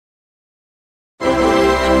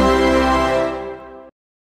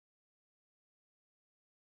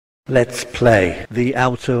Let's play The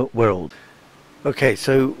Outer World. Okay,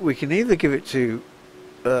 so we can either give it to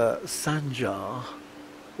Sanjar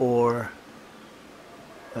or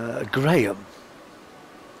Graham.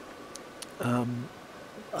 I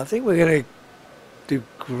think we're going to do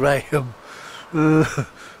Graham.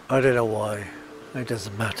 I don't know why. It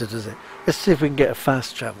doesn't matter, does it? Let's see if we can get a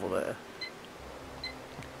fast travel there.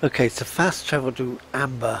 Okay, so fast travel to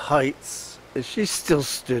Amber Heights. She's still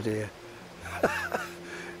stood here.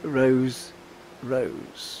 Rose.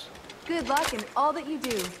 Good luck in all that you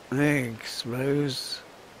do. Thanks, Rose.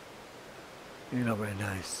 You're not very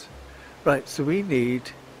nice. Right, so we need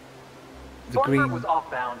the Thornburg green... was off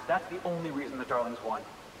bounds. That's the only reason the Darlings won.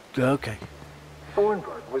 Okay.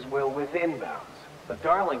 Thornburg was well within bounds. The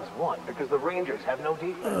Darlings won because the Rangers have no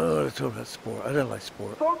defense. Oh, let's talk about sport. I don't like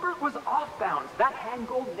sport. Thornburg was off bounds. That hand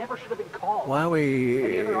goal never should have been called. Why are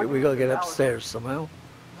we gotta get upstairs somehow?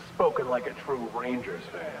 Spoken like a true Rangers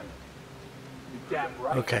fan. You're damn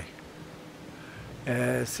right. Okay.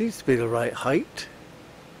 Seems to be the right height.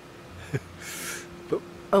 But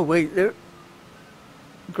oh wait, there.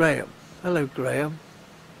 Graham. Hello, Graham.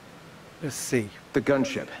 Let's see. The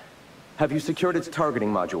gunship. Have you secured its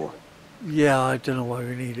targeting module? Yeah, I don't know why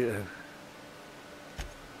we need it though.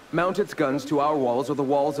 Mount its guns to our walls or the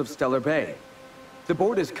walls of Stellar Bay. The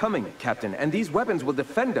board is coming, Captain, and these weapons will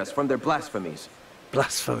defend us from their blasphemies.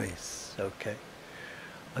 Blasphemies. Okay.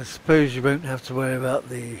 I suppose you won't have to worry about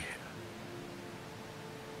the...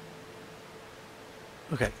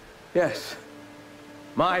 Okay. Yes.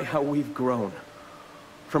 My, how we've grown.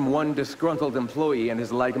 From one disgruntled employee and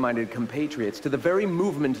his like-minded compatriots to the very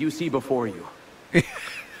movement you see before you.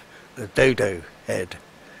 The dodo head.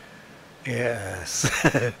 Yes.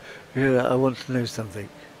 Yeah, I want to know something.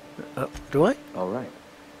 Do I? All right.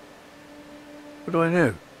 What do I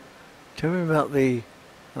know? Tell me about the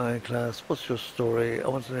Iron Class. What's your story? I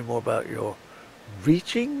want to know more about your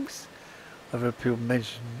reachings. I've heard people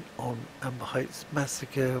mention on Amber Heights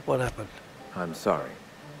Massacre. What happened? I'm sorry.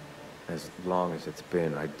 As long as it's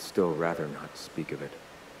been, I'd still rather not speak of it.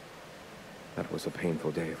 That was a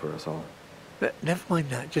painful day for us all. Never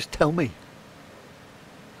mind that. Just tell me.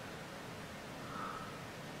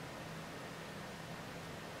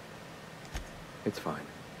 It's fine.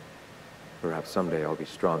 Perhaps someday I'll be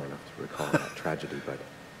strong enough to recall that tragedy, but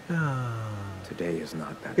today is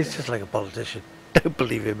not that It's day. just like a politician. Don't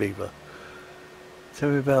believe him either. Tell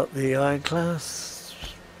me about the Iron Class.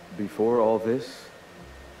 Before all this,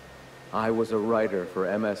 I was a writer for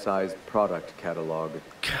MSI's product catalog.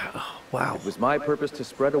 Oh, wow. It was my purpose to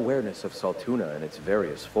spread awareness of Saltuna in its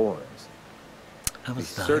various forms. That The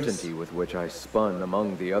was nice. certainty with which I spun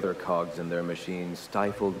among the other cogs in their machines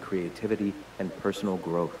stifled creativity and personal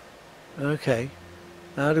growth. Okay.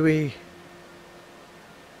 How do we...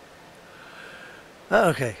 Oh,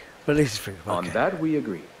 okay. Release freedom. Okay. On that we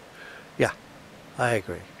agree. Yeah, I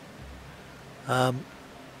agree.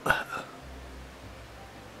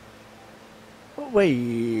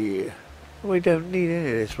 We don't need any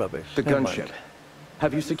of this rubbish. The Never gunship. mind.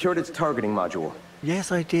 Have you secured its targeting module?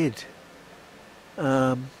 Yes, I did.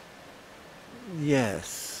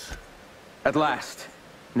 Yes. At last.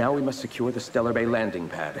 Now we must secure the Stellar Bay landing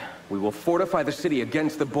pad. We will fortify the city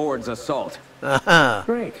against the board's assault. Aha.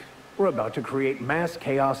 Great. We're about to create mass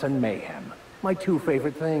chaos and mayhem. My two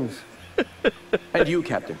favorite things. And you,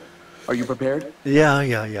 Captain, are you prepared? Yeah.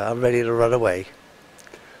 I'm ready to run away.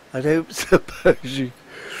 I don't suppose you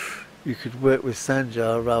could work with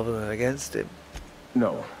Sanjar rather than against him.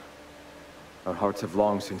 No. Our hearts have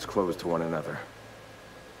long since closed to one another.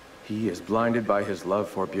 He is blinded by his love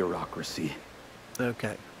for bureaucracy.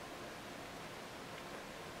 Okay.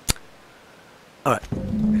 All right.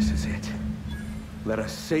 This is it. Let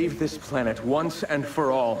us save this planet once and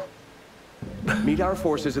for all. Meet our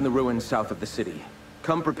forces in the ruins south of the city.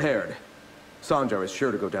 Come prepared. Sanjar is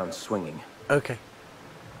sure to go down swinging. Okay.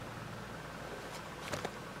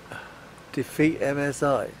 Defeat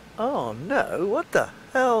MSI. Oh no, what the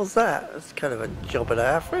hell's that? That's kind of a job and a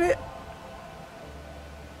half, isn't it?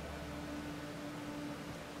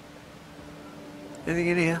 Anything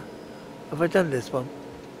in here? Have I done this one?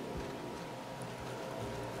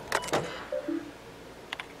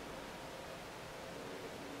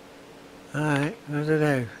 Alright, I don't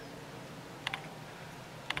know.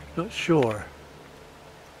 Not sure.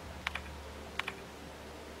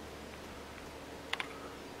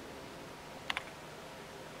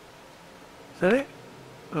 Is that it?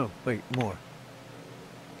 Oh, wait, more.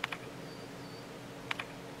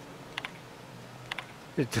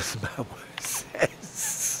 It doesn't matter what it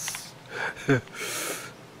says.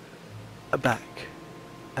 Back.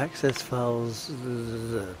 Access files,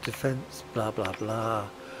 defense, blah, blah, blah.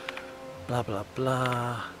 blah blah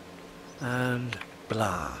blah, and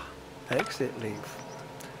blah. Exit, leave.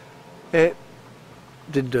 It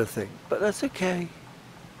didn't do a thing, but that's okay.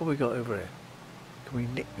 What we got over here? Can we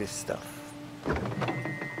nick this stuff?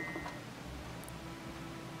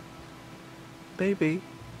 Maybe.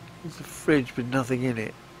 There's a fridge with nothing in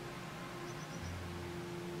it.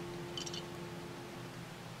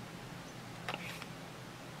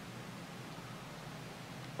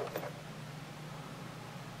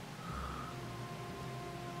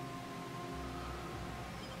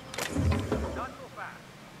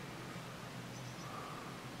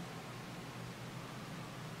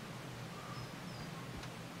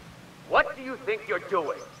 What do you think you're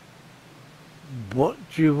doing? What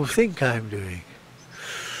do you think I'm doing?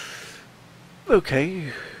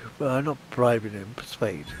 Okay, well, I'm not bribing him,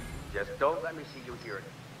 persuade. Just don't let me see you hear it.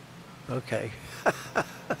 Okay.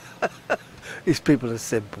 These people are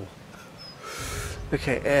simple.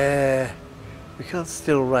 Okay, we can't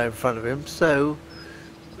steal right in front of him, so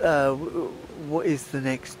what is the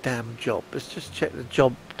next damn job? Let's just check the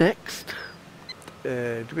job next.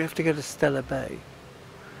 Do we have to go to Stellar Bay?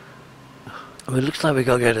 Well, it looks like we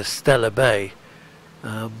got to go to Stellar Bay,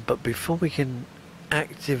 but before we can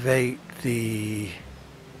activate the...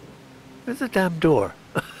 Where's the damn door?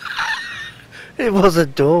 It was a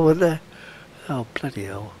door, wasn't there? Oh, bloody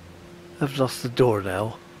hell. I've lost the door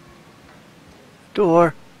now.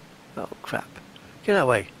 Door! Oh, crap. Get that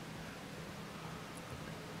way.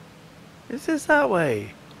 Is this that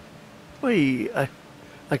way? Wait,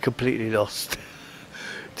 I completely lost.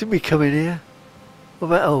 Didn't we come in here? What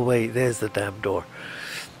about, oh wait, there's the damn door.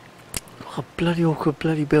 Oh, bloody awkward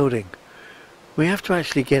bloody building. We have to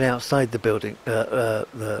actually get outside the building, the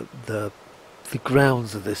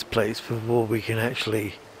grounds of this place before we can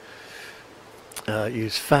actually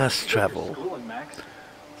use fast travel.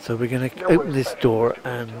 So we're going to open this door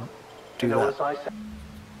and do that.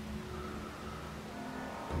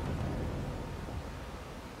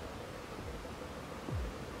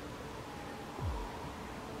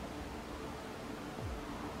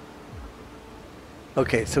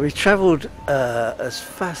 Okay, so we travelled as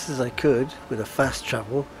fast as I could with a fast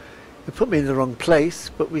travel. It put me in the wrong place,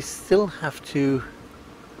 but we still have to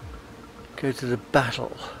go to the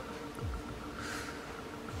battle.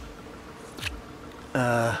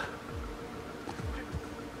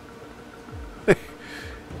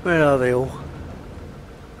 Where are they all?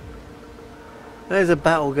 There's a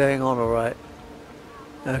battle going on, alright.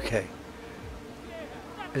 Okay.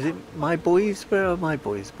 Is it my boys? Where are my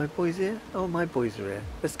boys? My boys here? Oh, my boys are here.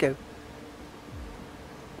 Let's go.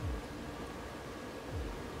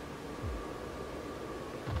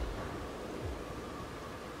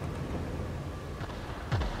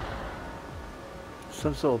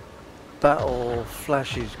 Some sort of battle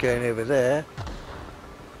flashes going over there.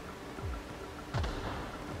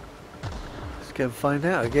 Let's go and find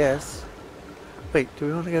out, I guess. Wait, do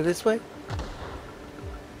we want to go this way?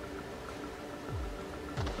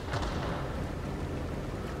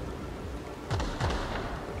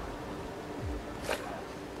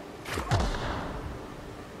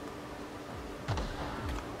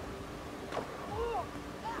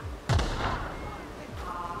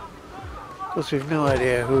 Of course, we've no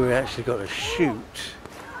idea who we actually got to shoot.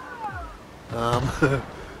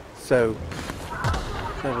 So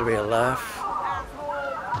that'll be a laugh.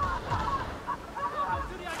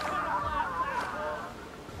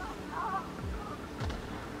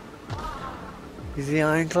 Is he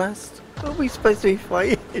ironclad? What are we supposed to be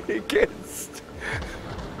fighting against?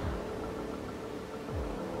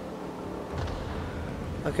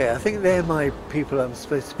 Okay, I think they're my people I'm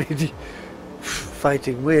supposed to be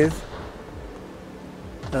fighting with.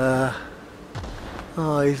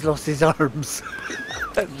 Oh, he's lost his arms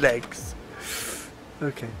and legs.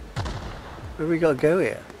 Okay. Where we got to go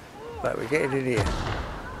here? Right, we're getting in here.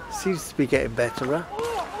 Seems to be getting better, huh?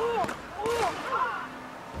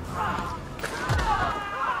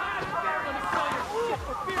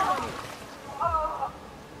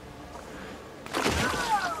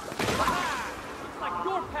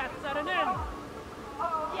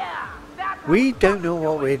 We don't know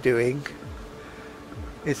what we're doing.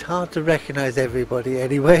 It's hard to recognise everybody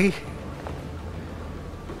anyway.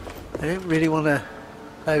 I don't really want to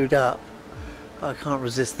load up, but I can't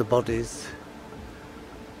resist the bodies.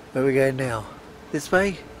 Where are we going now? This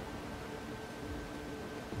way?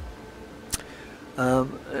 I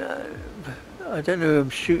don't know who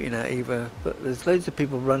I'm shooting at either, but there's loads of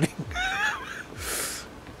people running.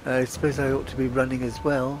 I suppose I ought to be running as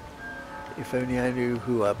well. If only I knew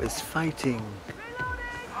who I was fighting.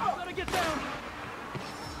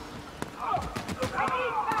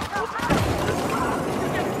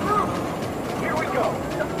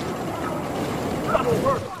 That'll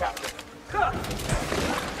work, Captain.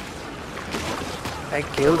 I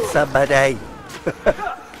killed somebody.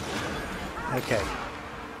 Okay.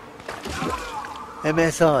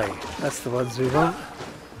 MSI, that's the ones we want.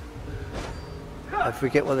 I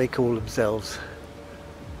forget what they call themselves.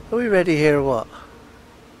 Are we ready here or what?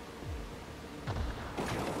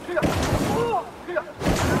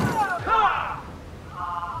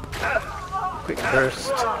 Quick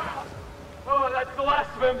burst. Oh, that's the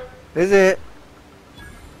last of him. Is it?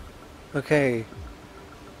 Okay.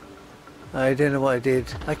 I don't know what I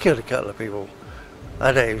did. I killed a couple of people.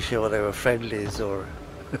 I don't even sure they were friendlies or...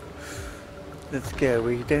 Let's go.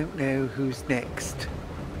 We don't know who's next.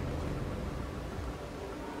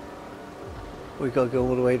 We gotta go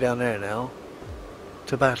all the way down there now.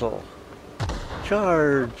 To battle.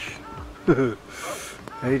 Charge! I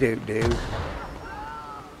don't know.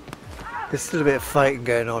 There's still a bit of fighting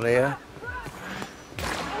going on here.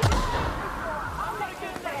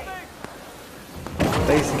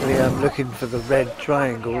 Basically, I'm looking for the red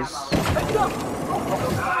triangles.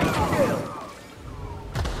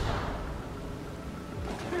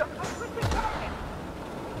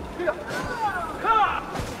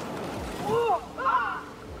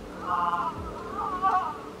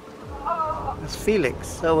 That's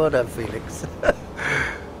Felix. Oh, well done, Felix.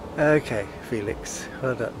 Okay, Felix.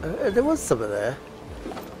 Well done. There was some of there.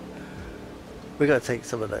 We got to take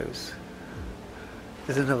some of those.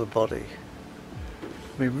 There's another body.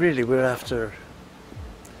 I mean, really, we're after...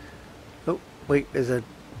 Oh, wait, there's a...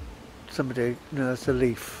 Somebody... No, it's a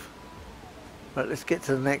leaf. Right, let's get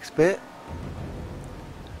to the next bit.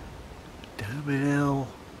 Damn it hell.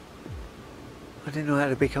 I didn't know how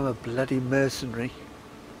to become a bloody mercenary.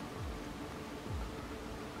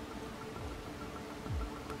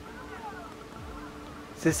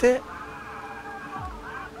 Is this it?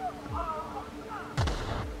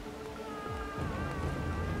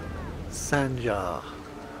 Sanjar.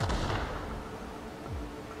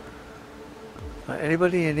 Right,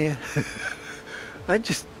 anybody in here? I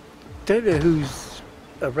just don't know who's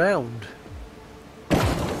around.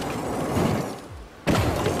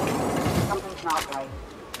 Something's not right.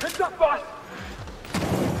 It's up, boss.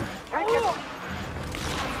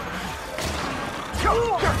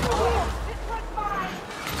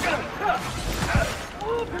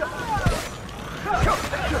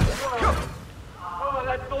 Oh,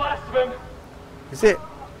 that's the last of him. Is it?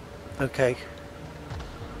 Okay.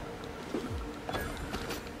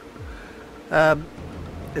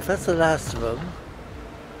 If that's the last of them,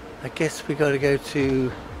 I guess we got to go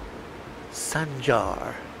to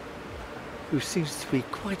Sanjar, who seems to be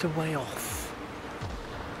quite a way off.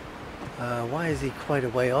 Why is he quite a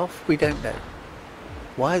way off? We don't know.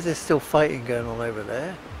 Why is there still fighting going on over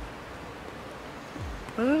there?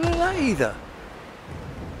 I don't know that either.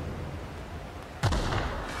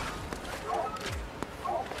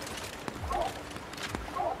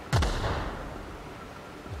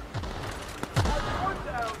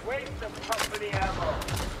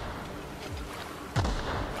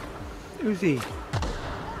 Who's he?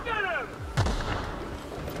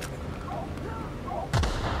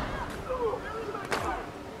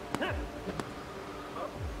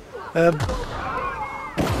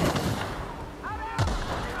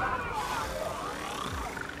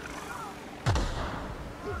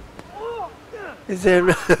 Is there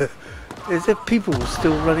is there people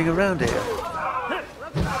still running around here?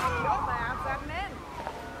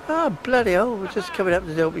 Ah, bloody hell, we're just coming up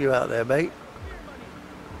to help you out there, mate.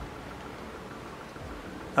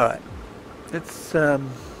 Alright. Let's how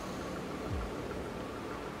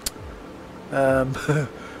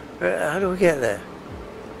do we get there?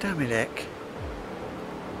 Damn it, heck.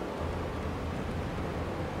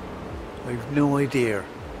 I've no idea.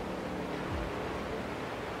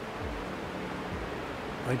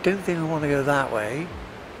 I don't think I want to go that way.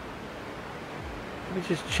 Let me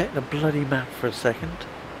just check the bloody map for a second.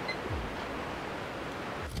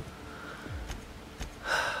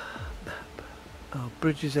 Map. Oh,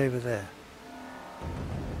 bridge is over there.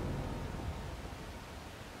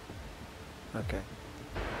 Okay.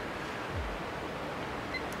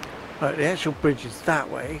 Right, the actual bridge is that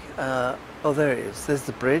way. Oh, there it is. There's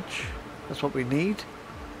the bridge. That's what we need.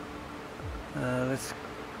 Let's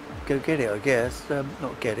go get it, I guess.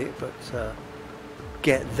 Not get it, but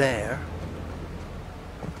get there.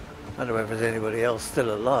 I don't know if there's anybody else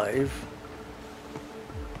still alive.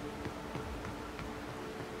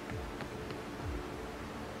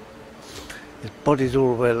 His body's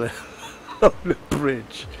all well on the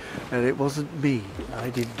bridge, and it wasn't me. I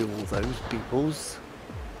didn't do all those peoples.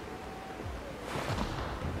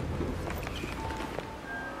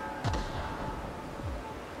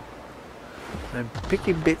 I'm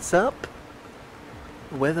picking bits up.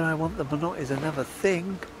 Whether I want them or not is another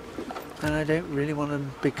thing. And I don't really want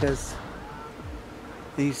them because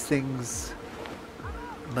these things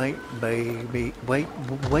might weigh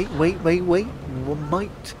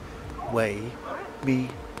me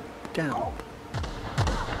down.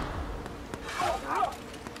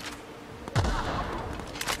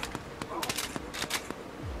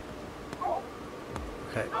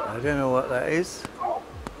 Okay, I don't know what that is.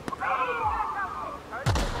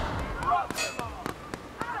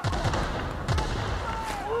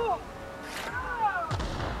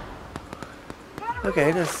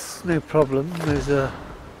 Okay, that's no problem. There's a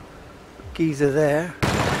geezer there.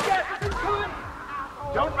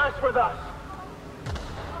 Don't mess with us.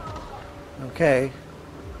 Okay.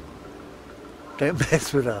 Don't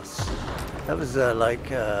mess with us. That was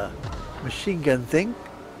like a machine gun thing.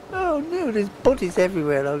 Oh no, there's bodies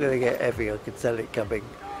everywhere. I'm going to get heavy. I can tell it coming.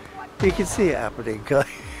 You can see it happening, guys.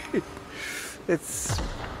 It's...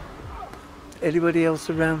 Anybody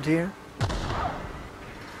else around here?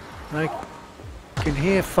 I can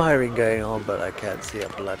hear firing going on, but I can't see a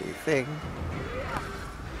bloody thing.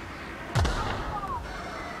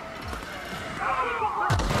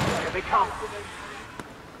 Here they come.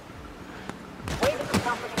 Wait for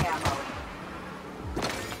company ammo.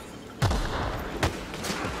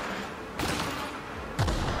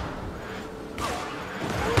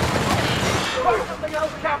 Try something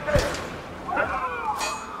else, Captain.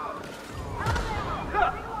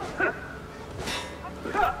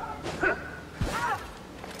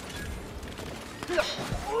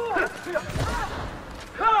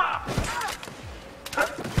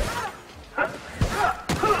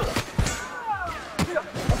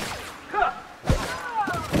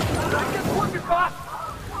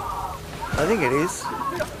 I think it is.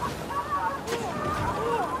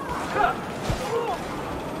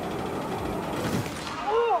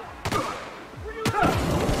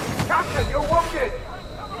 Captain, you're wounded.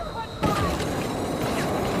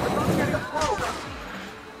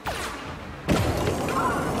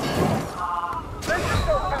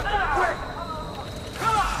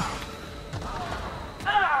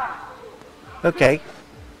 Okay.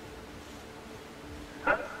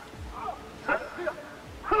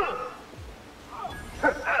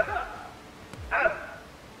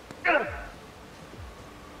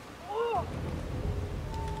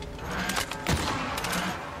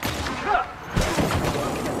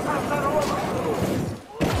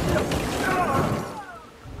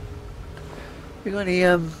 You got any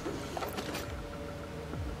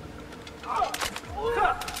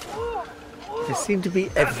they seem to be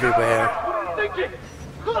everywhere. Thinking.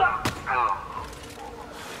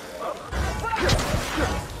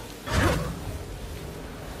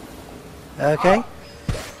 Okay.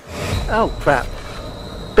 Oh crap.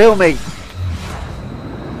 Bill me.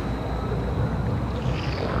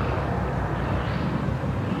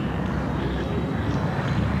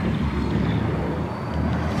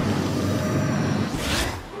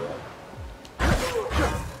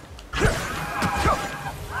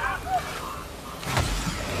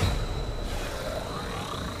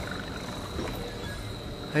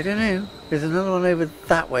 I don't know. There's another one over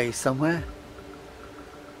that way somewhere.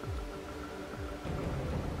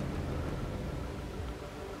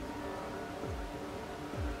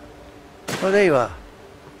 Oh, there you are.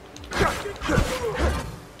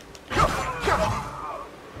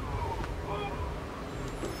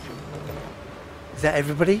 Is that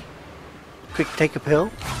everybody? Quick, take a pill.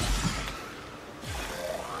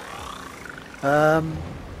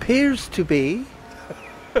 Appears to be.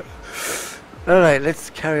 Alright,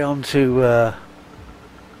 let's carry on to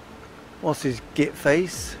what's his git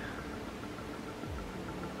face.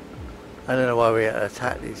 I don't know why we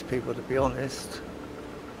attack these people, to be honest.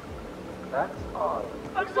 That's odd.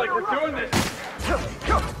 Looks like we're doing this.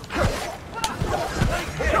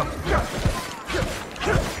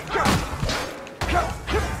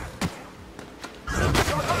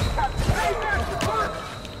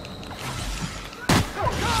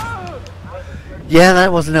 Yeah,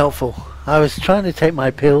 that wasn't helpful. I was trying to take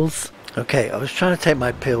my pills. Okay, I was trying to take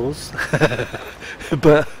my pills,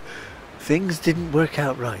 but things didn't work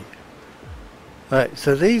out right. Right,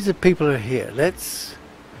 so these are people who are here. Let's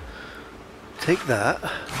take that.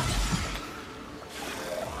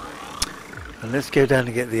 And let's go down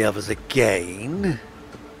and get the others again.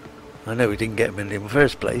 I know we didn't get them in the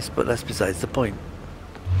first place, but that's besides the point.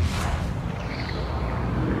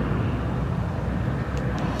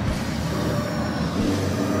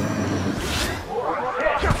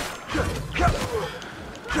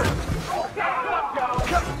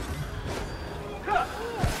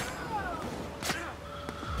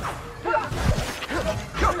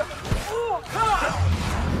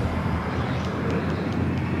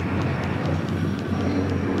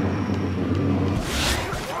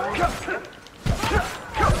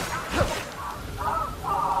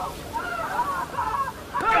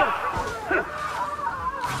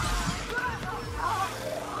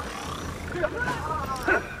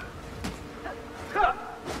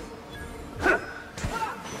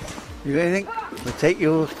 You got anything? We'll take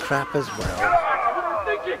your crap as well.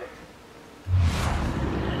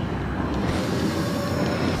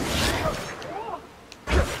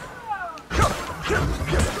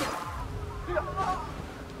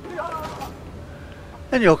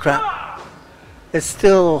 And your crap. There's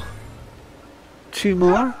still 2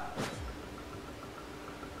 more.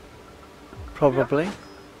 Probably.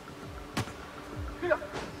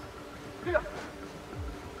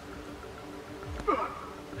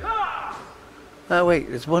 Oh wait,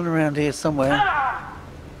 there's one around here somewhere.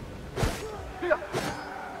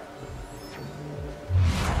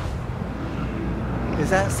 Is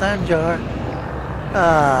that Sanjar?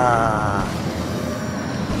 Ah.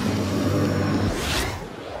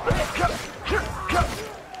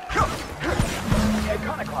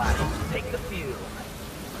 Take the field.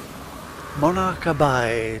 Monarch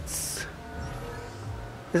abides.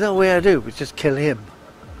 Is that the way I do? We just kill him.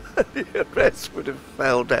 The rest would have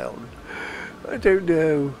fell down. I don't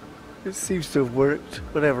know. It seems to have worked.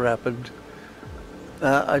 Whatever happened.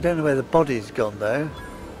 I don't know where the body's gone though.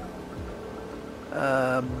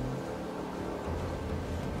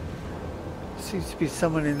 Seems to be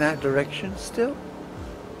someone in that direction still.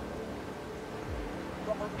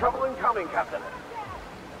 Trouble incoming, Captain.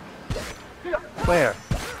 Where?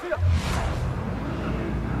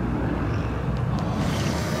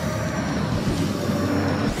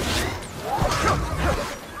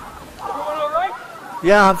 Everyone all right?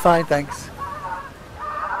 Yeah, I'm fine, thanks.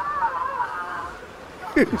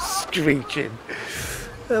 Screeching.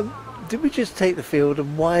 Did we just take the field,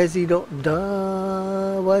 and why is he not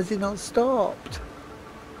done? Why is he not stopped?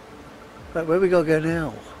 Right, where we gotta go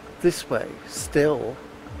now? This way, still.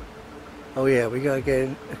 Oh yeah, we gotta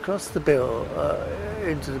go across the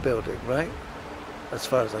into the building, right? As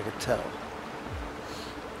far as I can tell.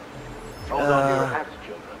 Hold on to your hats,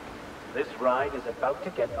 children. This ride is about to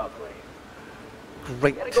get ugly.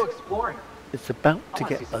 Great. Gotta go exploring. It's about I to wanna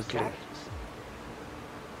get see some ugly. statues.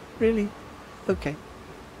 Really? Okay.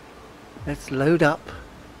 Let's load up.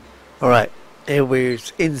 Alright, here we're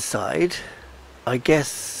inside. I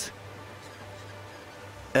guess...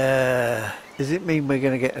 does it mean we're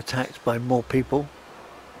going to get attacked by more people?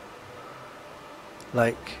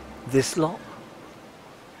 Like this lot?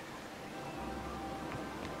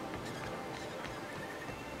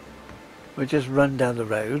 We'll just run down the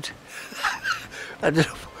road. I don't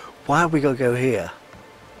know, why have we got to go here?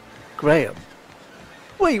 Graham.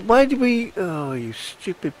 Wait, why did we... Oh, you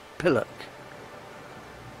stupid pillock.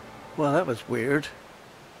 Well, that was weird.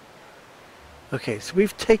 Okay, so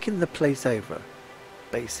we've taken the place over,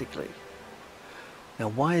 basically. Now,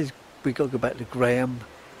 why is we got to go back to Graham?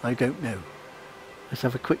 I don't know. Let's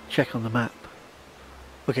have a quick check on the map.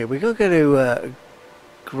 Okay, we got to go to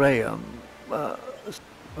Graham.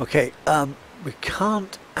 Okay, we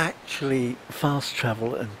can't actually fast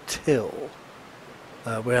travel until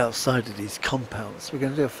we're outside of these compounds. We're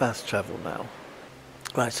going to do a fast travel now.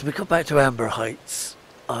 Right, so we got back to Amber Heights.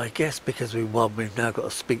 I guess because we won, we've now got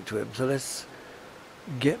to speak to him. So let's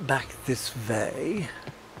get back this way.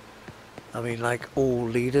 I mean, like all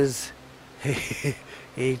leaders,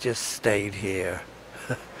 he just stayed here.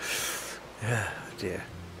 Oh dear.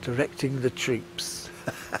 Directing the troops.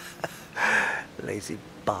 Lazy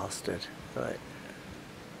bastard. Right.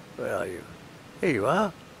 Where are you? Here you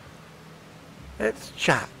are. Let's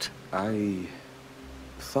chat. I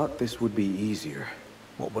thought this would be easier.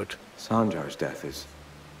 What would? Sanjar's death is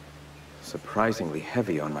surprisingly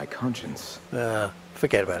heavy on my conscience.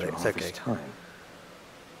 Forget about it. After It's all this okay. time.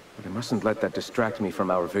 But I mustn't let that distract me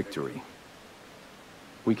from our victory.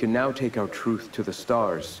 We can now take our truth to the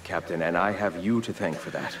stars, Captain, and I have you to thank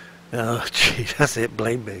for that. Oh, gee, that's it.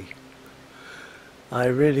 Blame me. I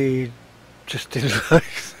really just didn't like...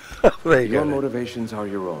 There you Your go. motivations are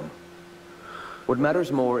your own. What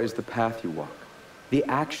matters more is the path you walk, the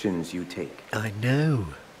actions you take. I know.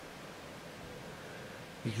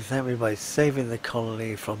 You can thank me by saving the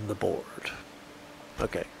colony from the board.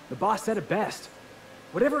 Okay. The boss said it best.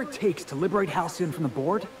 Whatever it takes to liberate Halcyon from the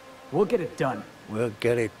board, we'll get it done. We'll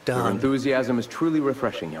get it Your done. enthusiasm is truly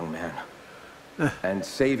refreshing, young man. And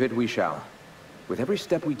save it we shall. With every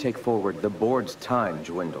step we take forward, the board's time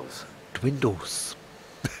dwindles. Dwindles.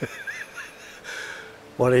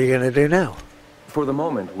 What are you going to do now? For the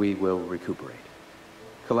moment, we will recuperate.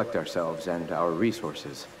 Collect ourselves and our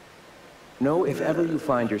resources. Know if ever you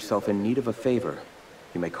find yourself in need of a favor,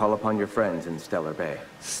 you may call upon your friends in Stellar Bay.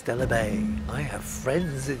 Stellar Bay. I have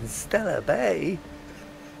friends in Stellar Bay.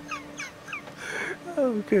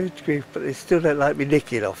 Oh, good grief, but they still don't like me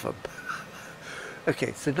nicking off them.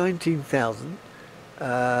 Okay, so 19,000.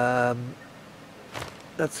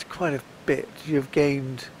 That's quite a bit. You've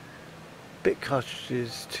gained bit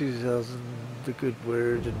cartridges, 2000, the good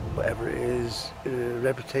word and whatever it is,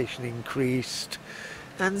 reputation increased,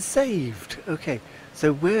 and saved. Okay,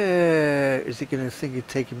 so where is it going to think of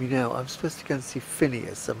taking me now? I'm supposed to go and see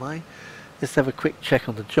Phineas, am I? Let's have a quick check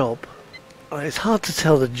on the job. It's hard to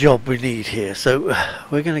tell the job we need here, so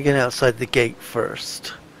we're going to get outside the gate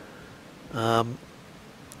first.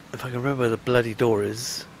 If I can remember where the bloody door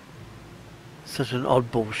is. Such an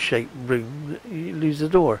oddball shaped room that you lose the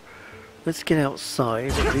door. Let's get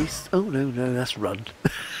outside at least. Oh no, that's run.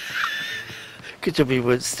 Good job we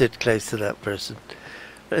weren't stood close to that person.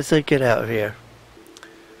 Let's get out of here.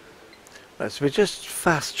 Right, so we just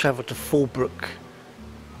fast travelled to Fallbrook.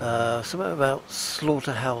 Something about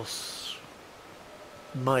slaughterhouse.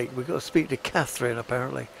 Mike, we've got to speak to Catherine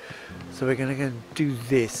apparently. So we're going to go and do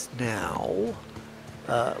this now.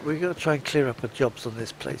 We've got to try and clear up our jobs on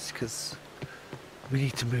this place because we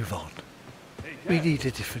need to move on. We need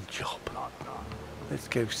a different job. Let's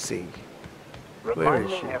go see. Where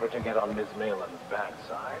is she? Never to get on Miss Malin's bad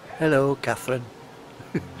side. Hello, Catherine.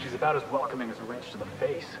 She's about as welcoming as a wrench to the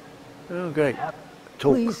face. Oh, great.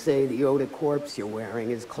 Talk. Please say the Yoda corpse you're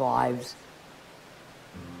wearing is Clive's.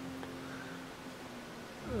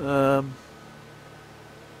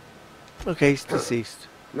 Okay, he's deceased.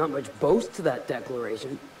 Not much boast to that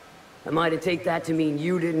declaration. Am I to take that to mean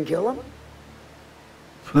you didn't kill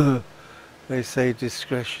him? They say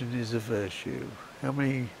discretion is a virtue. How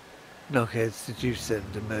many knockheads did you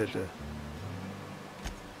send to murder?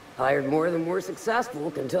 Hired more than were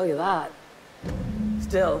successful, can tell you that.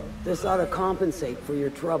 Still, this ought to compensate for your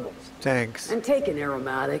troubles. Thanks. And take an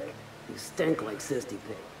aromatic. You stink like Sisty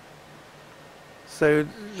Pig. So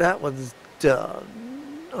that one's done.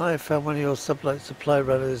 I found one of your supply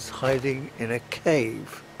runners hiding in a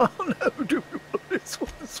cave. Oh no, do we want this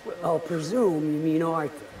one as well? I'll presume you mean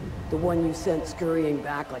Arthur. The one you sent scurrying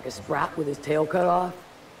back like a sprat with his tail cut off?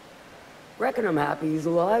 Reckon I'm happy he's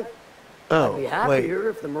alive. Oh, I'd be happier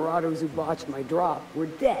if the marauders who botched my drop were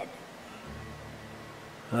dead.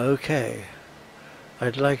 Okay.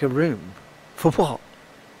 I'd like a room. For what?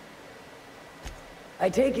 I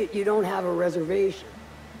take it you don't have a reservation.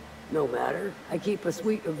 No matter. I keep a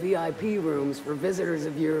suite of VIP rooms for visitors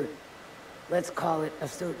of your, let's call it a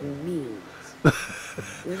certain means.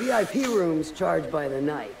 The VIP rooms charge by the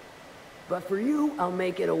night. But for you, I'll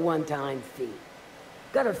make it a one-time fee.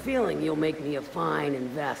 Got a feeling you'll make me a fine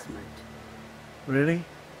investment. Really?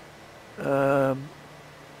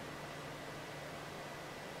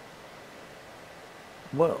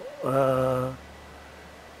 Well,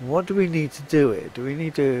 what do we need to do it? Do we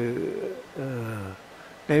need to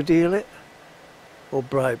no deal it or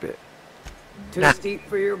bribe it? Too steep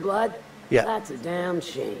for your blood? Yeah. That's a damn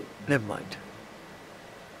shame. Never mind.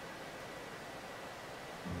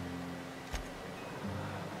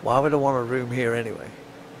 Why would I want a room here anyway?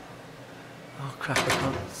 Oh crap, I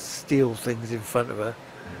can't steal things in front of her.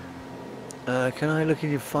 Can I look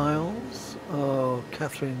in your files? Oh,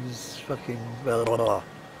 Catherine's fucking... blah, blah, blah.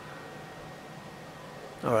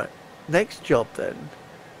 Alright, next job then.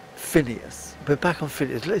 Phineas. We're back on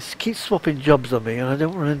Phineas. Let's keep swapping jobs on me, and I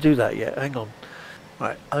don't want to do that yet. Hang on.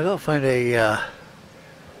 Alright, I gotta find a...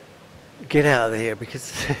 get out of here,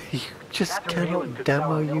 because you just cannot damn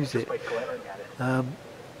well use it.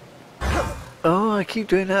 Oh, I keep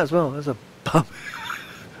doing that as well. There's a bum.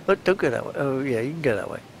 Look, don't go that way. Oh, yeah, you can go that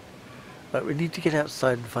way. Right, we need to get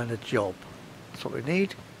outside and find a job. That's what we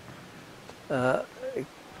need.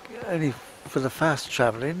 Only for the fast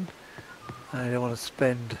travelling. I don't want to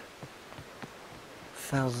spend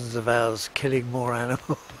thousands of hours killing more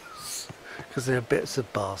animals because they're bits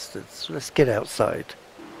of bastards. So let's get outside.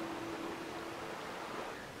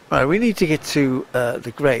 Right, we need to get to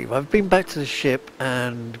the grave. I've been back to the ship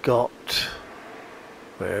and got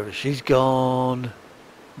wherever she's gone.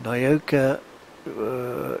 Nyoka,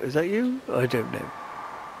 is that you? I don't know.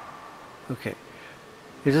 Okay,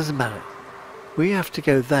 it doesn't matter. We have to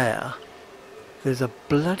go there. There's a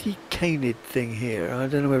bloody canid thing here. I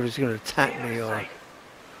don't know whether it's going to attack me or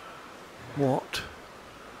what.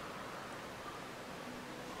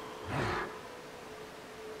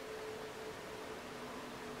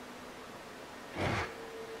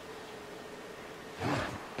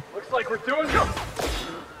 Looks like we're doing it.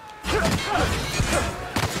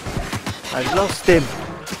 I lost him.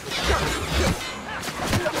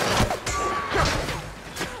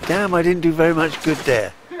 Damn, I didn't do very much good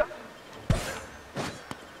there.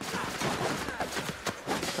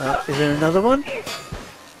 Is there another one?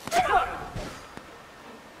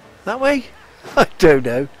 That way? I don't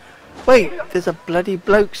know. Wait, there's a bloody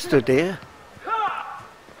bloke stood here.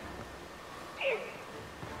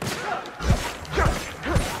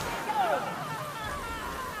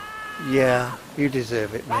 Yeah, you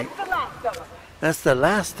deserve it, mate. That's the last of them. That's the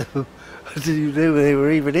last of them. I didn't know they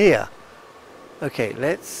were even here. Okay,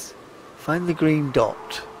 let's find the green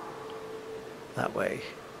dot. That way.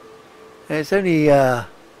 It's only that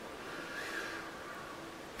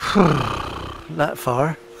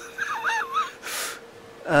far.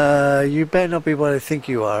 You better not be what I think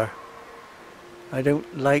you are. I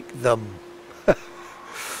don't like them.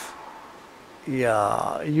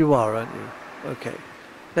 Yeah, you are, aren't you? Okay.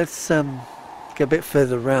 Let's get a bit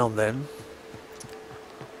further round then.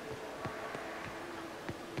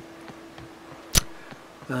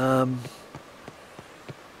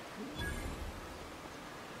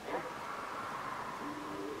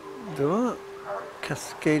 What?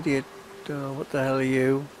 Cascadia, what the hell are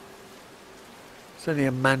you? It's only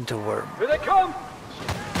a manta worm. Here they come!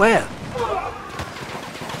 Where?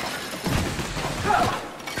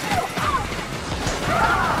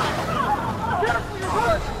 Careful, you're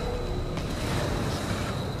hurt!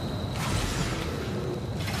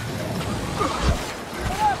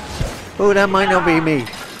 Oh, that might not be me.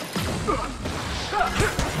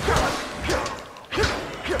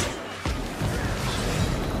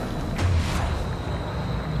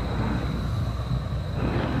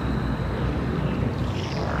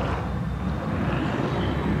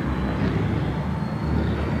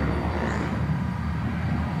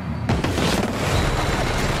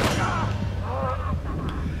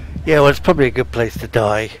 Yeah, well, it's probably a good place to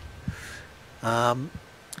die.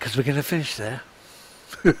 Because we're going to finish there.